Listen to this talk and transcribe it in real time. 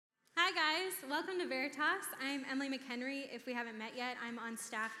Hi guys, welcome to Veritas. I'm Emily McHenry. If we haven't met yet, I'm on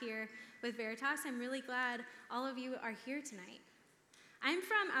staff here with Veritas. I'm really glad all of you are here tonight. I'm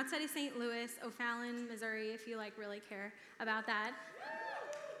from outside of St. Louis, O'Fallon, Missouri, if you really care about that.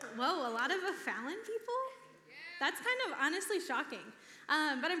 Whoa, a lot of O'Fallon people? That's kind of honestly shocking.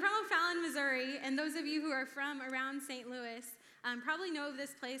 But I'm from O'Fallon, Missouri, and those of you who are from around St. Louis probably know of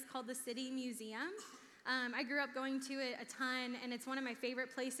this place called the City Museum. I grew up going to it a ton, and it's one of my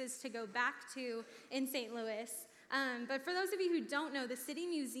favorite places to go back to in St. Louis. But for those of you who don't know, the City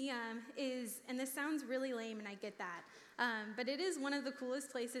Museum is, and this sounds really lame, and I get that, but it is one of the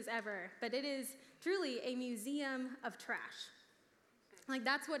coolest places ever. But it is truly a museum of trash.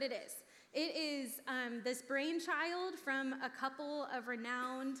 That's what it is. It is this brainchild from a couple of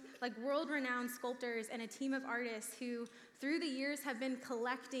renowned, world-renowned sculptors and a team of artists who, through the years, have been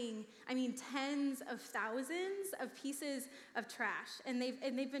collecting, tens of thousands of pieces of trash. And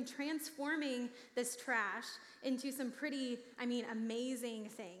they've been transforming this trash into some pretty, amazing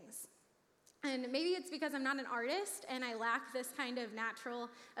things. And maybe it's because I'm not an artist and I lack this kind of natural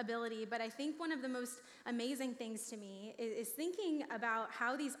ability, but I think one of the most amazing things to me is thinking about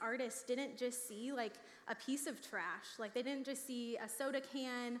how these artists didn't just see a piece of trash. They didn't just see a soda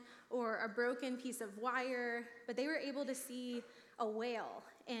can or a broken piece of wire, but they were able to see a whale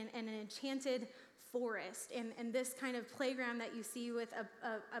and an enchanted forest and this kind of playground that you see with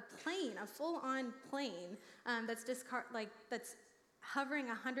a plane, a full-on plane that's hovering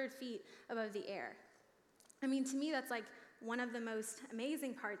 100 feet above the air. To me, that's one of the most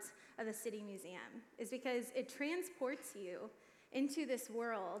amazing parts of the City Museum is because it transports you into this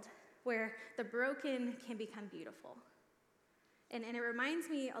world where the broken can become beautiful. And it reminds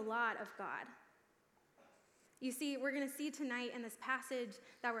me a lot of God. You see, we're going to see tonight in this passage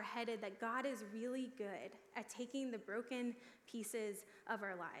that we're headed that God is really good at taking the broken pieces of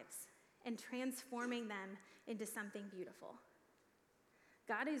our lives and transforming them into something beautiful.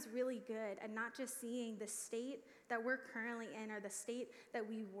 God is really good at not just seeing the state that we're currently in or the state that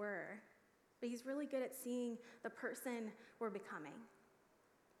we were, but he's really good at seeing the person we're becoming.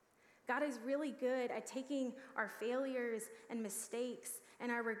 God is really good at taking our failures and mistakes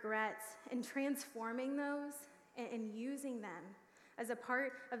and our regrets and transforming those and using them as a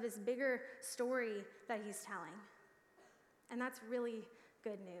part of this bigger story that he's telling. And that's really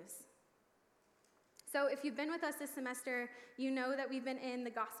good news. So if you've been with us this semester, you know that we've been in the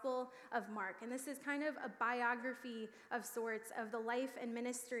Gospel of Mark, and this is kind of a biography of sorts of the life and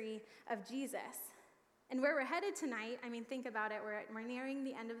ministry of Jesus. And where we're headed tonight, think about it, we're nearing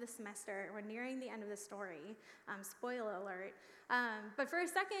the end of the semester, we're nearing the end of the story, spoiler alert. But for a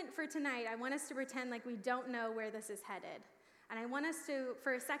second for tonight, I want us to pretend like we don't know where this is headed. And I want us to,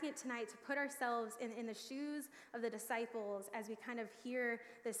 for a second tonight, to put ourselves in the shoes of the disciples as we kind of hear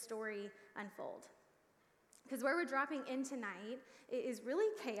this story unfold. Because where we're dropping in tonight is really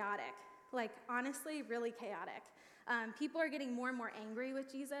chaotic, honestly, really chaotic. People are getting more and more angry with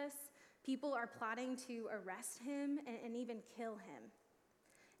Jesus. People are plotting to arrest him and even kill him.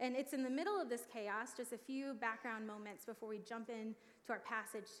 And it's in the middle of this chaos, just a few background moments before we jump into our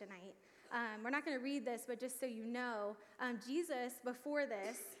passage tonight. We're not going to read this, but just so you know, Jesus, before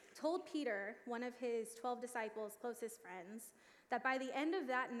this, told Peter, one of his 12 disciples, closest friends, that by the end of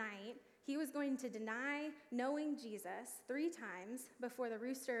that night, he was going to deny knowing Jesus 3 times before the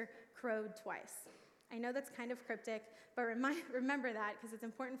rooster crowed twice. I know that's kind of cryptic, but remember that because it's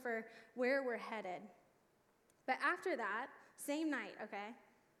important for where we're headed. But after that, same night,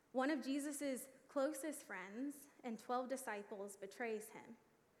 one of Jesus' closest friends and 12 disciples betrays him.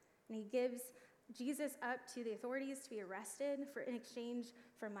 And he gives Jesus up to the authorities to be arrested in exchange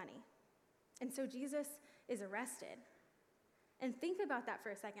for money. And so Jesus is arrested. And think about that for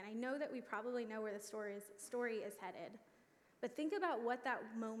a second. I know that we probably know where the story is headed, but think about what that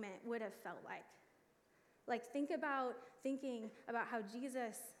moment would have felt like. Thinking about how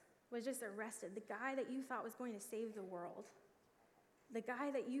Jesus was just arrested, the guy that you thought was going to save the world, the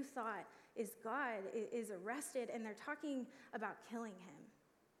guy that you thought is God is arrested, and they're talking about killing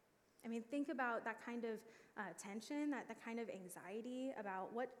him. Think about that kind of tension, that kind of anxiety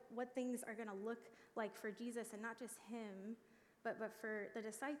about what things are going to look like for Jesus, and not just him, but for the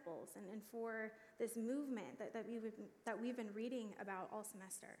disciples and for this movement that we've been reading about all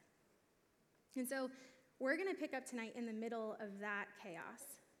semester. And so we're going to pick up tonight in the middle of that chaos.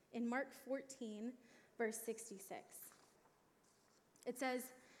 In Mark 14, verse 66. It says,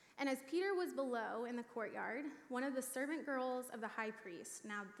 "And as Peter was below in the courtyard, one of the servant girls of the high priest,"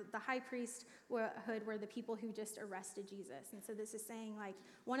 now the high priesthood were the people who just arrested Jesus. And so this is saying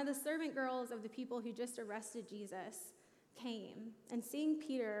one of the servant girls of the people who just arrested Jesus came, and seeing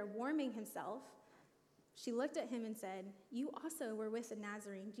Peter warming himself, she looked at him and said, "You also were with the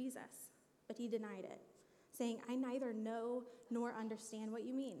Nazarene Jesus." But he denied it, saying, "I neither know nor understand what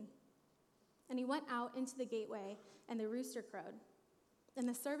you mean." And he went out into the gateway, and the rooster crowed. And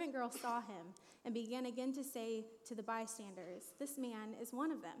the servant girl saw him and began again to say to the bystanders, "This man is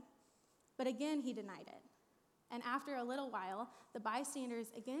one of them." But again he denied it. And after a little while, the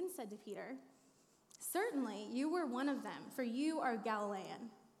bystanders again said to Peter, "Certainly you were one of them, for you are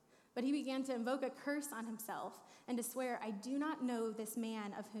Galilean." But he began to invoke a curse on himself and to swear, "I do not know this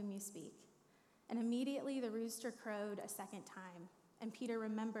man of whom you speak." And immediately the rooster crowed a second time. And Peter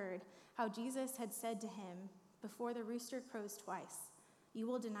remembered how Jesus had said to him, "Before the rooster crows twice, you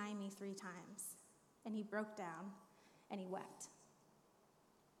will deny me 3 times." And he broke down and he wept.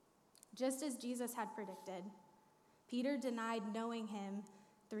 Just as Jesus had predicted, Peter denied knowing him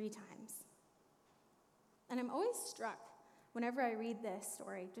 3 times. And I'm always struck whenever I read this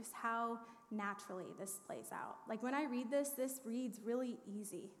story, just how naturally this plays out. Like when I read this reads really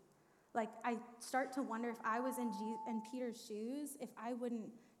easy. Like I start to wonder if I was in Peter's shoes, if I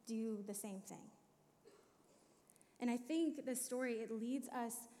wouldn't do the same thing. And I think this story, it leads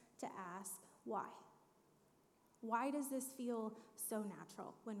us to ask, why? Why does this feel so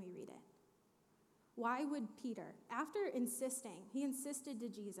natural when we read it? Why would Peter, after he insisted to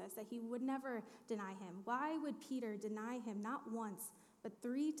Jesus that he would never deny him, why would Peter deny him not once, but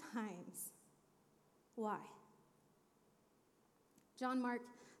 3 times? Why? John Mark,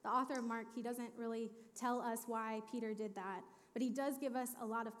 the author of Mark, he doesn't really tell us why Peter did that, but he does give us a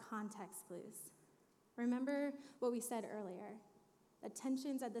lot of context clues. Remember what we said earlier. The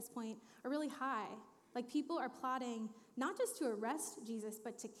tensions at this point are really high. Like people are plotting not just to arrest Jesus,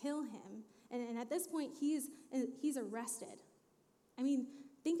 but to kill him. And at this point, he's arrested. I mean,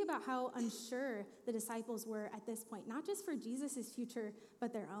 think about how unsure the disciples were at this point, not just for Jesus' future,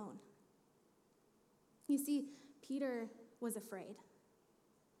 but their own. You see, Peter was afraid.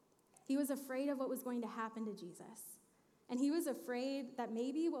 He was afraid of what was going to happen to Jesus. And he was afraid that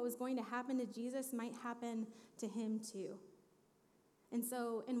maybe what was going to happen to Jesus might happen to him too. And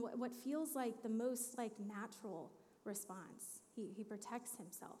so in what feels like the most natural response, he protects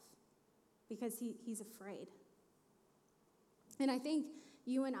himself because he's afraid. And I think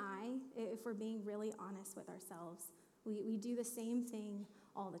you and I, if we're being really honest with ourselves, we do the same thing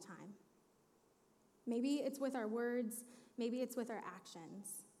all the time. Maybe it's with our words, maybe it's with our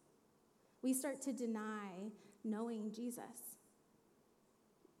actions. We start to deny knowing Jesus.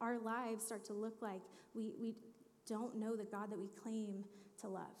 Our lives start to look like we don't know the God that we claim to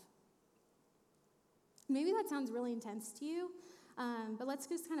love. Maybe that sounds really intense to you, but let's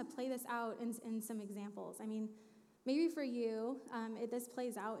just kind of play this out in some examples. I mean, maybe for you, this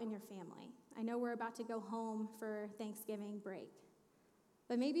plays out in your family. I know we're about to go home for Thanksgiving break.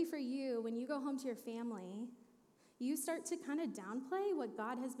 But maybe for you, when you go home to your family, you start to kind of downplay what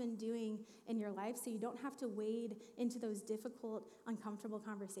God has been doing in your life so you don't have to wade into those difficult, uncomfortable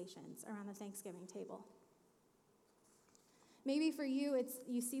conversations around the Thanksgiving table. Maybe for you,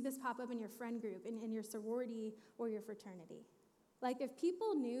 you see this pop up in your friend group, in your sorority or your fraternity. Like if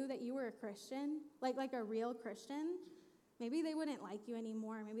people knew that you were a Christian, like a real Christian, maybe they wouldn't like you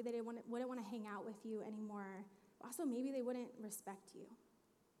anymore. Maybe they wouldn't want to hang out with you anymore. Also, maybe they wouldn't respect you.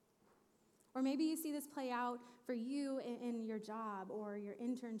 Or maybe you see this play out for you in your job or your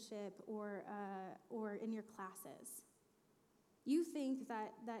internship or in your classes. You think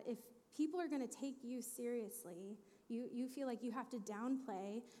that if people are going to take you seriously, you feel like you have to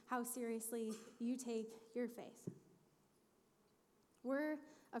downplay how seriously you take your faith. We're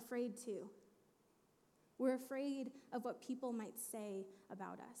afraid too. We're afraid of what people might say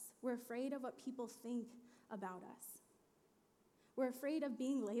about us. We're afraid of what people think about us. We're afraid of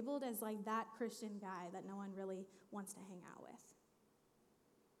being labeled as that Christian guy that no one really wants to hang out with.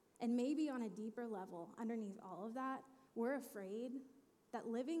 And maybe on a deeper level, underneath all of that, we're afraid that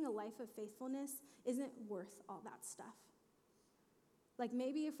living a life of faithfulness isn't worth all that stuff.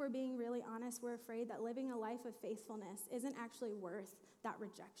 Maybe if we're being really honest, we're afraid that living a life of faithfulness isn't actually worth that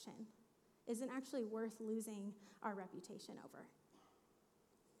rejection, isn't actually worth losing our reputation over.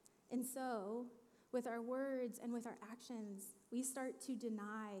 And so, with our words and with our actions, we start to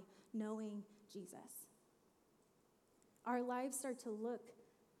deny knowing Jesus. Our lives start to look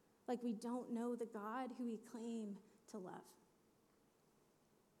like we don't know the God who we claim to love.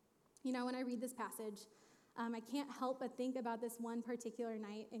 You know, when I read this passage, I can't help but think about this one particular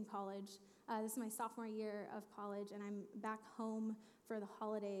night in college. This is my sophomore year of college, and I'm back home for the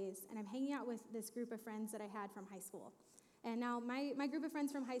holidays, and I'm hanging out with this group of friends that I had from high school. And now my group of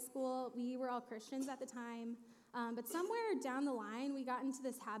friends from high school, we were all Christians at the time. But somewhere down the line, we got into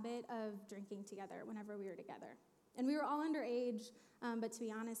this habit of drinking together whenever we were together. And we were all underage, but to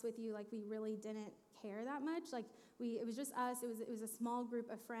be honest with you, like, we really didn't care that much. Like, it was just us. It was a small group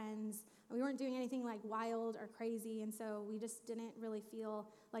of friends. And we weren't doing anything like wild or crazy, and so we just didn't really feel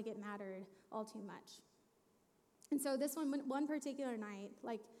like it mattered all too much. And so this one particular night,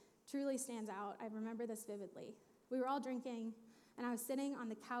 like, truly stands out. I remember this vividly. We were all drinking, and I was sitting on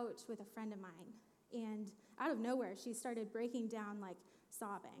the couch with a friend of mine, and out of nowhere, she started breaking down, like,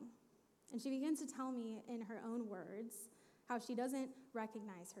 sobbing. And she begins to tell me in her own words how she doesn't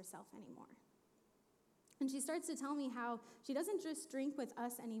recognize herself anymore. And she starts to tell me how she doesn't just drink with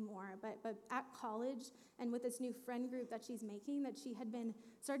us anymore, but at college and with this new friend group that she's making, that she had been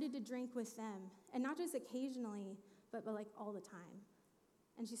started to drink with them. And not just occasionally, but like all the time.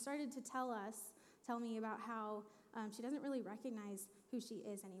 And she started to tell me about how she doesn't really recognize who she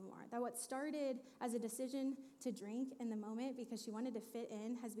is anymore. That what started as a decision to drink in the moment because she wanted to fit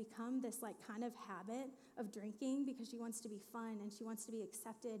in has become this like kind of habit of drinking because she wants to be fun and she wants to be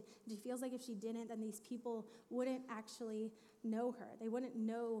accepted. And she feels like if she didn't, then these people wouldn't actually know her. They wouldn't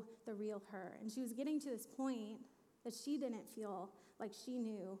know the real her. And she was getting to this point that she didn't feel like she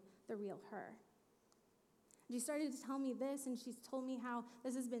knew the real her. She started to tell me this, and she's told me how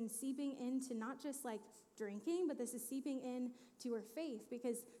this has been seeping into not just like drinking, but this is seeping into her faith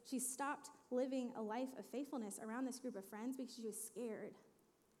because she stopped living a life of faithfulness around this group of friends because she was scared.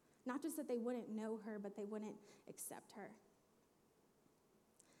 Not just that they wouldn't know her, but they wouldn't accept her.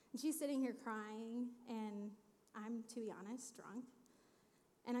 And she's sitting here crying, and I'm, to be honest, drunk.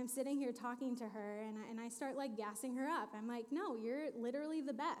 And I'm sitting here talking to her, and I start, like, gassing her up. I'm like, no, you're literally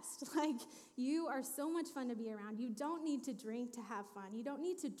the best. Like, you are so much fun to be around. You don't need to drink to have fun. You don't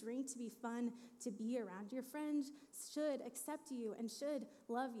need to drink to be fun to be around. Your friends should accept you and should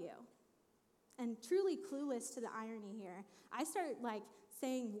love you. And truly clueless to the irony here, I start, like,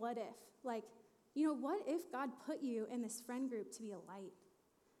 saying, what if? Like, what if God put you in this friend group to be a light?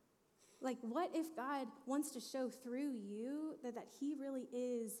 Like, what if God wants to show through you that he really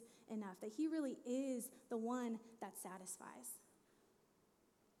is enough, that he really is the one that satisfies?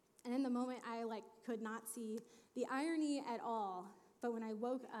 And in the moment, I, could not see the irony at all. But when I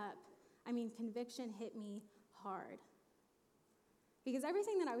woke up, conviction hit me hard. Because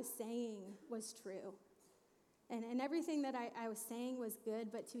everything that I was saying was true. And everything that I was saying was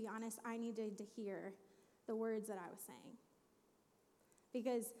good, but to be honest, I needed to hear the words that I was saying.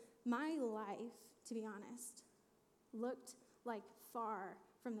 Because my life, to be honest, looked like far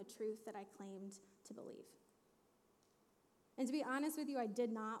from the truth that I claimed to believe. And to be honest with you, I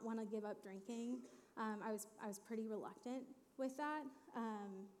did not want to give up drinking. I was pretty reluctant with that.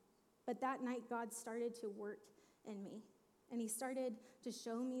 But that night, God started to work in me. And he started to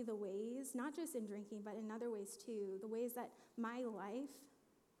show me the ways, not just in drinking, but in other ways too, the ways that my life,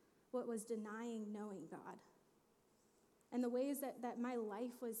 what was denying knowing God. And the ways that my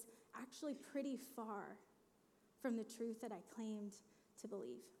life was actually pretty far from the truth that I claimed to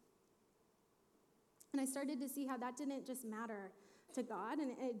believe. And I started to see how that didn't just matter to God,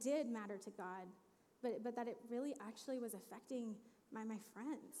 and it did matter to God, but that it really actually was affecting my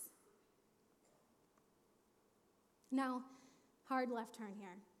friends. Now, hard left turn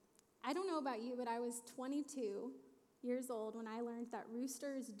here. I don't know about you, but I was 22 years old when I learned that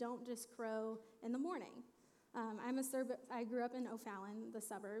roosters don't just crow in the morning. I grew up in O'Fallon, the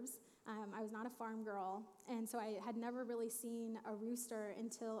suburbs. I was not a farm girl, and so I had never really seen a rooster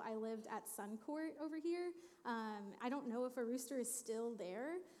until I lived at Suncourt over here. I don't know if a rooster is still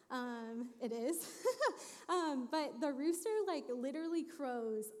there. It is. But the rooster, literally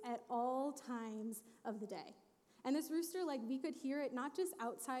crows at all times of the day. And this rooster, we could hear it not just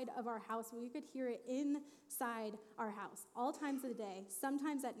outside of our house, but we could hear it inside our house, all times of the day,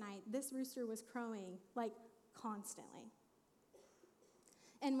 sometimes at night. This rooster was crowing, constantly.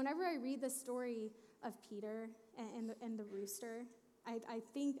 And whenever I read the story of Peter and the rooster, I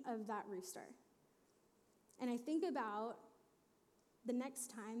think of that rooster. And I think about the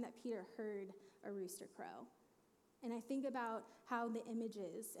next time that Peter heard a rooster crow. And I think about how the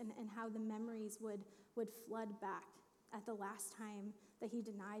images and how the memories would flood back at the last time that he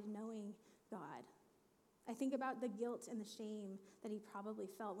denied knowing God. I think about the guilt and the shame that he probably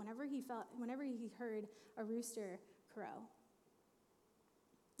felt whenever he heard a rooster crow.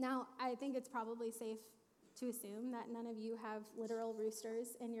 Now, I think it's probably safe to assume that none of you have literal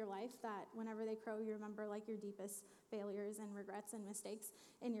roosters in your life that whenever they crow, you remember your deepest failures and regrets and mistakes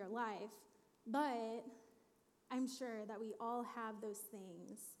in your life. But I'm sure that we all have those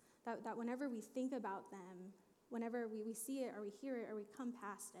things that whenever we think about them, whenever we see it or we hear it or we come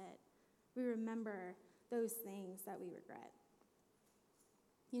past it, we remember those things that we regret.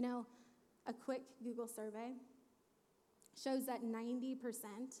 You know, a quick Google survey shows that 90%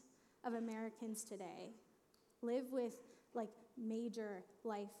 of Americans today live with major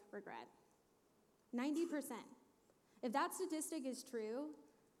life regret. 90%. If that statistic is true,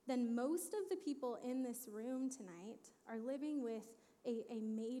 then most of the people in this room tonight are living with a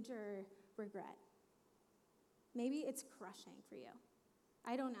major regret. Maybe it's crushing for you.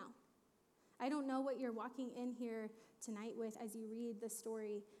 I don't know. I don't know what you're walking in here tonight with as you read the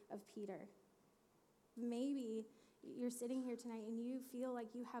story of Peter. Maybe you're sitting here tonight and you feel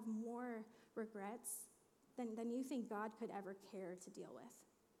like you have more regrets than you think God could ever care to deal with.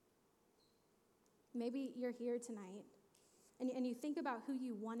 Maybe you're here tonight and you think about who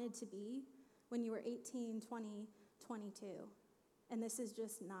you wanted to be when you were 18, 20, 22, and this is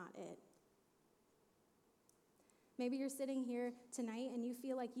just not it. Maybe you're sitting here tonight and you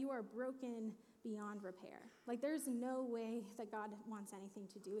feel like you are broken beyond repair. Like there's no way that God wants anything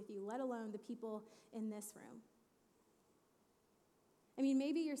to do with you, let alone the people in this room. I mean,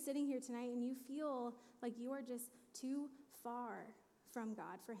 maybe you're sitting here tonight and you feel like you are just too far from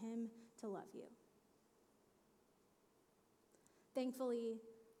God for him to love you. Thankfully,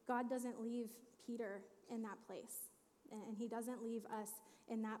 God doesn't leave Peter in that place, and he doesn't leave us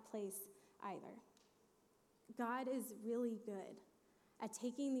in that place either. God is really good at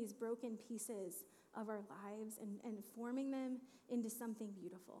taking these broken pieces of our lives and forming them into something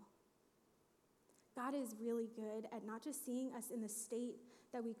beautiful. God is really good at not just seeing us in the state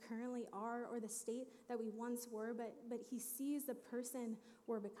that we currently are or the state that we once were, but he sees the person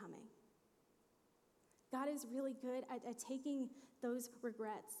we're becoming. God is really good at taking those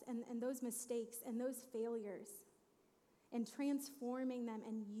regrets and those mistakes and those failures and transforming them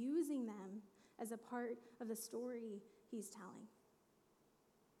and using them as a part of the story he's telling.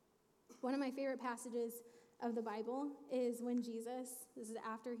 One of my favorite passages of the Bible is when Jesus, this is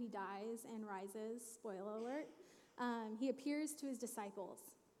after he dies and rises, spoiler alert, he appears to his disciples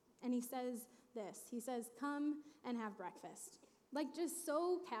and he says this. He says, "Come and have breakfast." Like just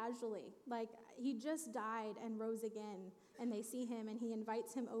so casually, like he just died and rose again and they see him and he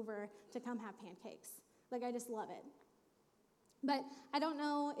invites him over to come have pancakes. Like I just love it. But I don't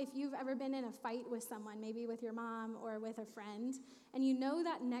know if you've ever been in a fight with someone, maybe with your mom or with a friend, and you know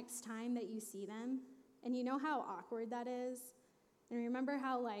that next time that you see them, and you know how awkward that is, and remember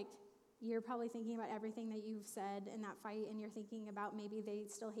how you're probably thinking about everything that you've said in that fight, and you're thinking about maybe they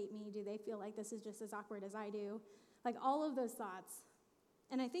still hate me, do they feel like this is just as awkward as I do? Like all of those thoughts.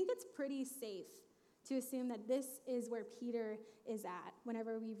 And I think it's pretty safe to assume that this is where Peter is at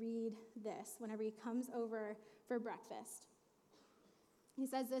whenever we read this, whenever he comes over for breakfast. He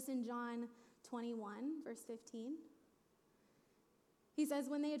says this in John 21, verse 15. He says,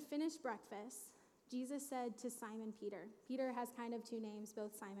 when they had finished breakfast, Jesus said to Simon Peter. Peter has kind of two names,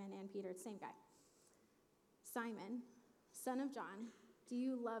 both Simon and Peter, it's the same guy. "Simon, son of John, do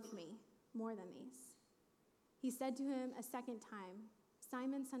you love me more than these?" He said to him a second time,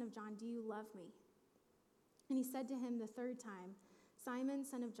 "Simon, son of John, do you love me?" And he said to him the third time, "Simon,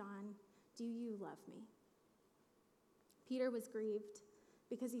 son of John, do you love me?" Peter was grieved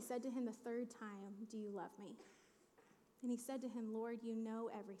because he said to him the third time, "Do you love me?" And he said to him, "Lord, you know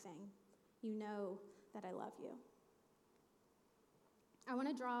everything. You know that I love you." I want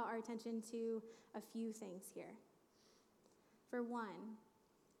to draw our attention to a few things here. For one,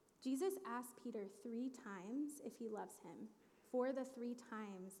 Jesus asked Peter 3 times if he loves him for the 3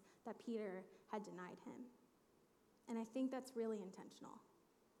 times that Peter had denied him. And I think that's really intentional.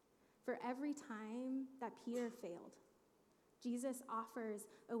 For every time that Peter failed, Jesus offers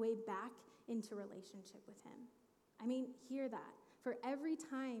a way back into relationship with him. I mean, hear that. For every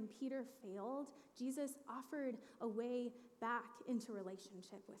time Peter failed, Jesus offered a way back into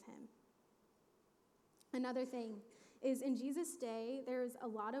relationship with him. Another thing is in Jesus' day, there's a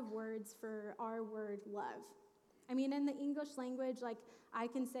lot of words for our word love. I mean, in the English language, I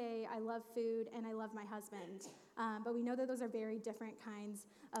can say I love food and I love my husband, but we know that those are very different kinds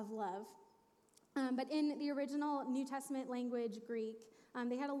of love. But in the original New Testament language, Greek,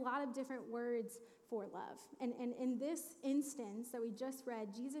 they had a lot of different words for love. And in this instance that we just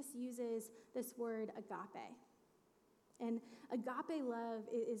read, Jesus uses this word agape. And agape love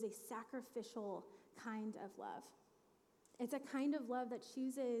is a sacrificial kind of love. It's a kind of love that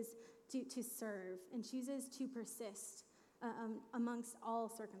chooses to serve and chooses to persist amongst all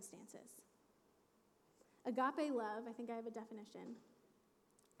circumstances. Agape love, I think I have a definition.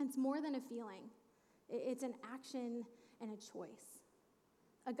 It's more than a feeling. It's an action and a choice.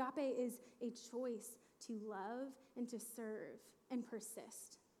 Agape is a choice to love and to serve and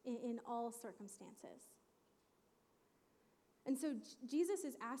persist in all circumstances. And so Jesus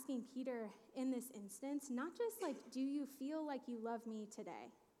is asking Peter in this instance, not just like, do you feel like you love me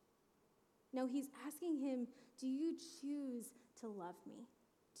today? No, he's asking him, do you choose to love me?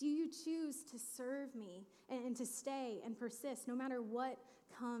 Do you choose to serve me and to stay and persist no matter what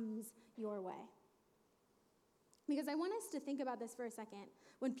comes your way? Because I want us to think about this for a second.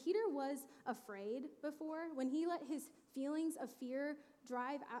 When Peter was afraid before, when he let his feelings of fear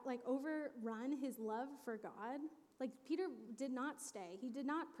overrun his love for God, Peter did not stay. He did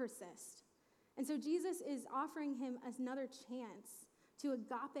not persist. And so Jesus is offering him another chance to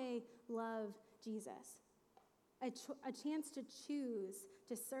agape love Jesus, a chance to choose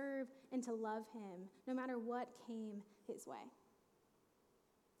to serve and to love him no matter what came his way.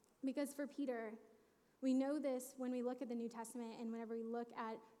 Because for Peter, we know this when we look at the New Testament and whenever we look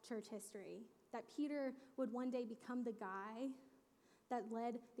at church history, that Peter would one day become the guy that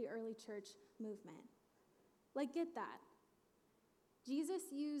led the early church movement. Get that. Jesus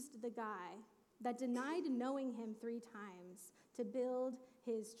used the guy that denied knowing him 3 times to build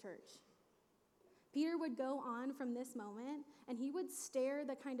his church. Peter would go on from this moment, and he would stare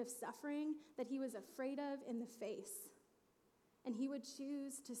the kind of suffering that he was afraid of in the face. And he would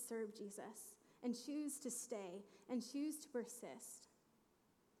choose to serve Jesus, and choose to stay, and choose to persist.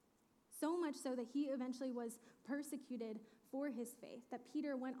 So much so that he eventually was persecuted for his faith, that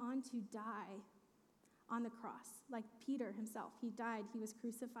Peter went on to die on the cross. Like Peter himself, he died, he was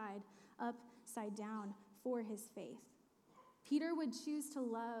crucified upside down for his faith. Peter would choose to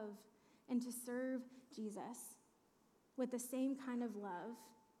love and to serve Jesus with the same kind of love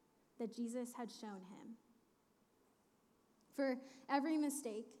that Jesus had shown him. For every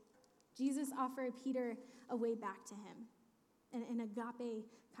mistake, Jesus offered Peter a way back to him, an agape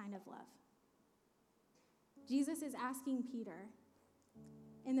kind of love. Jesus is asking Peter,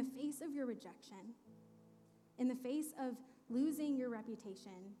 in the face of your rejection, in the face of losing your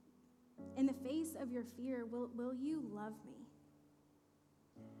reputation, in the face of your fear, will you love me?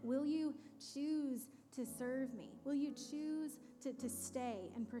 Will you choose to serve me? Will you choose to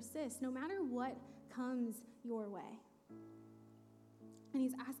stay and persist no matter what comes your way? And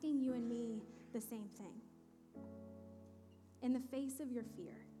he's asking you and me the same thing. In the face of your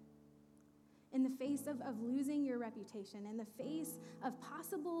fear, in the face of losing your reputation, in the face of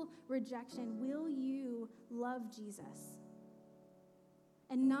possible rejection, will you love Jesus?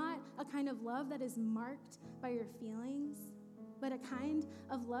 And not a kind of love that is marked by your feelings, but a kind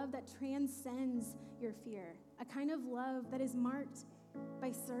of love that transcends your fear, a kind of love that is marked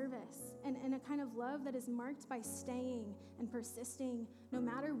by service, and a kind of love that is marked by staying and persisting no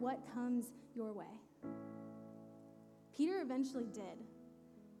matter what comes your way. Peter eventually did,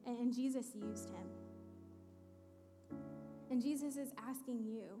 and Jesus used him. And Jesus is asking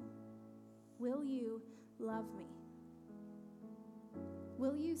you, will you love me?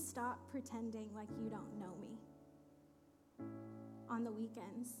 Will you stop pretending like you don't know me on the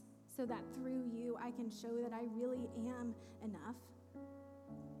weekends so that through you I can show that I really am enough?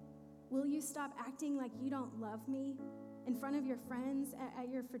 Will you stop acting like you don't love me in front of your friends at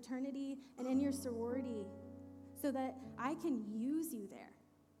your fraternity and in your sorority so that I can use you there?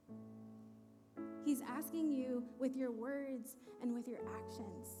 He's asking you with your words and with your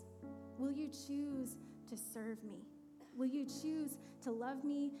actions, will you choose to serve me? Will you choose to love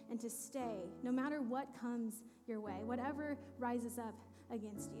me and to stay no matter what comes your way, whatever rises up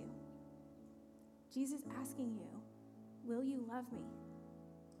against you? Jesus asking you, will you love me?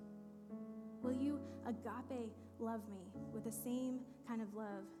 Will you agape love me with the same kind of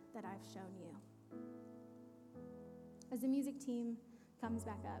love that I've shown you? As the music team comes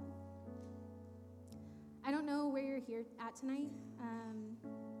back up, I don't know where you're here at tonight.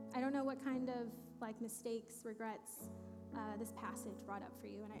 I don't know what kind of mistakes, regrets this passage brought up for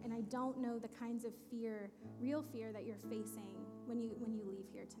you, and I don't know the kinds of fear, real fear that you're facing when you leave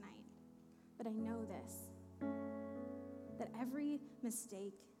here tonight. But I know this, that every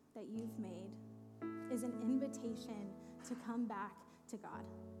mistake that you've made is an invitation to come back to God.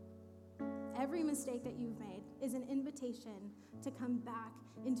 Every mistake that you've made is an invitation to come back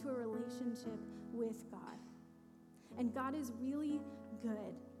into a relationship with God. And God is really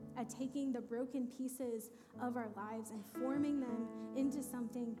good at taking the broken pieces of our lives and forming them into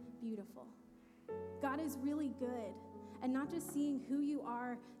something beautiful. God is really good at not just seeing who you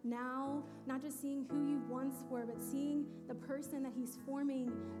are now, not just seeing who you once were, but seeing the person that he's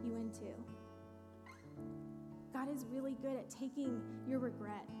forming you into. God is really good at taking your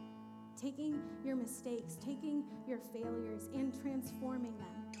regret, taking your mistakes, taking your failures, and transforming them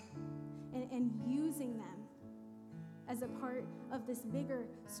and using them as a part of this bigger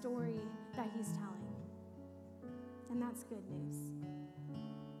story that he's telling. And that's good news.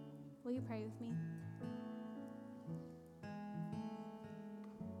 Will you pray with me?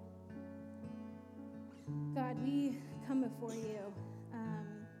 God, we come before you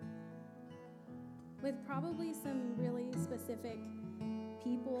with probably some really specific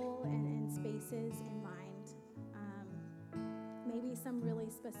people and spaces in mind. Maybe some really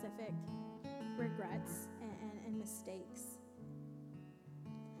specific regrets and mistakes.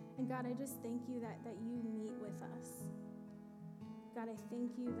 And God, I just thank you that you meet with us. God, I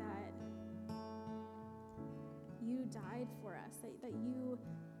thank you that you died for us, that you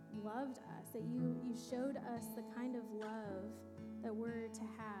loved us, that you showed us the kind of love that we're to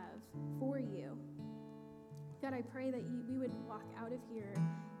have for you. God, I pray that we would walk out of here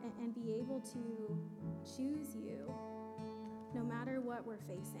and be able to choose you no matter what we're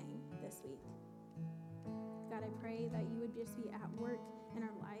facing this week. God, I pray that you would just be at work in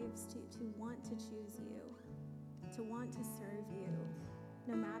our lives to want to choose you, to want to serve you,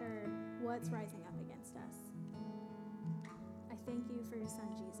 no matter what's rising up against us. I thank you for your son,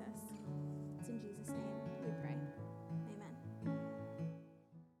 Jesus. It's in Jesus'